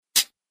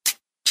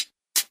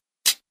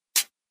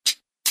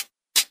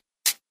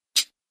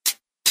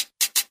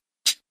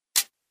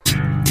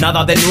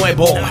nada de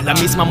nuevo, la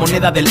misma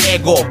moneda del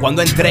ego.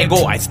 Cuando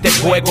entrego a este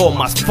juego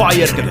más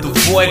fire que tu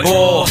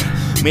fuego.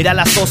 Mira,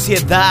 la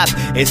sociedad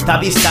está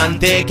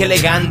distante, qué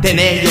elegante. En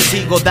ello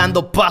sigo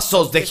dando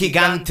pasos de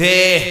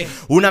gigante.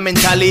 Una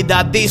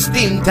mentalidad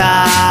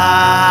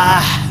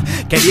distinta,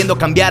 queriendo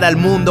cambiar al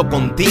mundo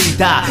con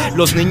tinta.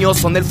 Los niños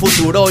son el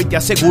futuro y te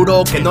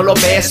aseguro que no lo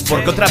ves,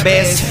 porque otra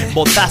vez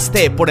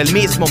votaste por el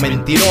mismo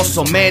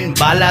mentiroso men.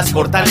 Balas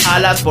cortan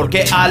alas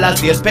porque a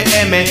las 10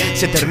 p.m.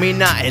 se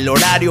termina el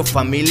horario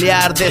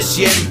familiar de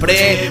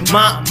siempre.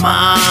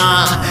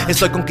 Mamá,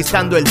 estoy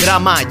conquistando el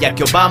drama, ya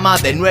que Obama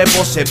de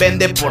nuevo se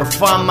vende por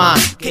fama.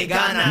 Que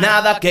gana,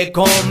 nada que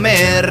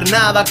comer,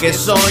 nada que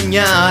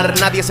soñar.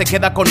 Nadie se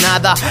queda con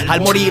nada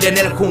al morir en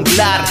el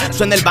junglar.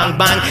 Suena el bang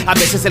bang, a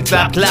veces el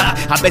clap clap,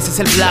 a veces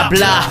el bla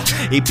bla.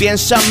 Y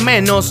piensa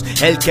menos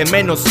el que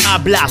menos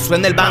habla.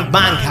 Suena el bang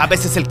bang, a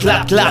veces el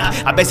clap clap,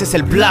 a veces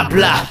el bla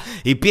bla.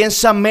 Y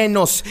piensa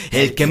menos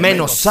el que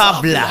menos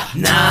habla.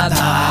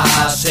 Nada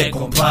se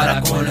compara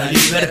con la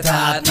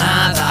libertad.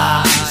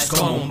 Nada es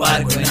como un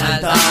barco en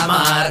alta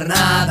mar.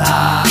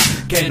 Nada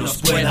que nos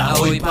pueda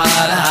hoy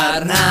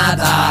parar.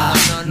 Nada,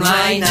 no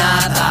hay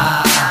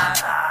nada.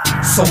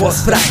 Somos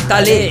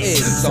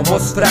fractales,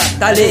 somos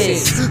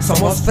fractales,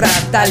 somos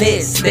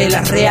fractales de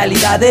las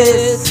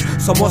realidades.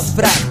 Somos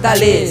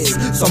fractales,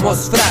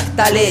 somos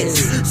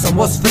fractales,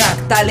 somos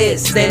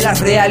fractales de las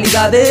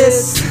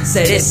realidades.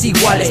 Seres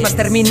iguales, más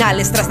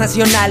terminales,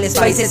 transnacionales,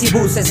 países y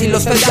buses y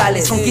los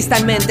feudales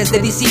conquistan mentes de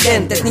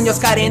disidentes, niños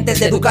carentes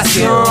de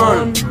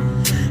educación.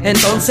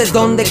 Entonces,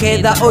 ¿dónde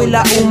queda hoy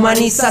la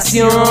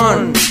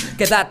humanización?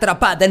 Queda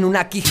atrapada en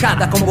una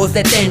quijada con voz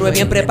de tenue,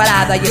 bien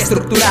preparada y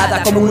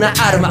estructurada como una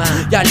arma,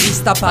 ya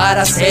lista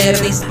para ser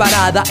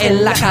disparada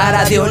en la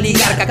cara de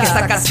oligarca que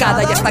está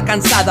cascada y está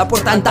cansada por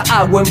tanta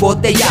agua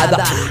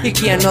embotellada. Y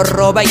quién nos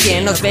roba y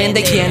quién nos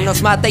vende, quién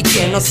nos mata y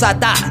quién nos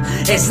ata.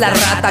 Es la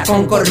rata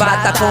con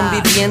corbata,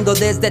 conviviendo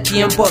desde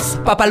tiempos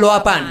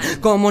papaloapan.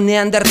 Como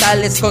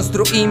neandertales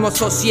construimos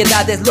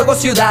sociedades, luego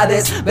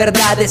ciudades,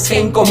 verdades que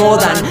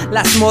incomodan.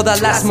 Las modas,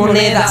 las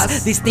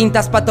monedas,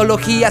 distintas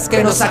patologías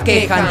que nos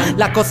aquejan.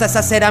 La cosa es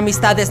hacer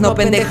amistades, no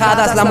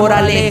pendejadas. La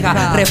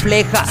moraleja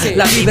refleja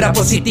la vibra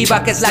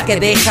positiva que es la que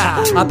deja.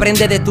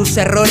 Aprende de tus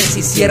errores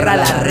y cierra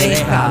la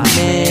reja.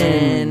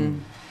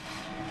 Amén.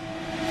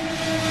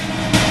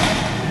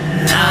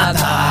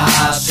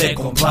 Nada se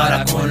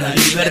compara con la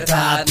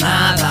libertad.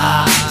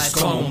 Nada es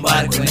como un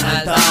barco en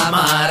alta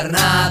mar.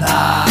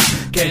 Nada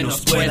que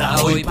nos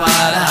pueda hoy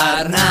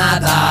parar.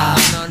 Nada,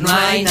 no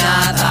hay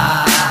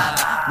nada.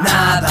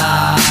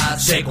 Nada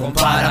se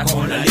compara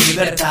con la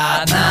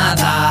libertad.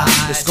 Nada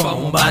es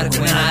como un barco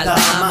en alta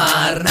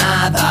mar.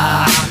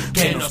 Nada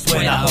que nos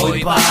pueda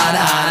hoy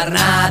parar.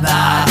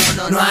 Nada,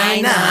 no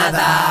hay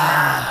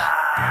nada.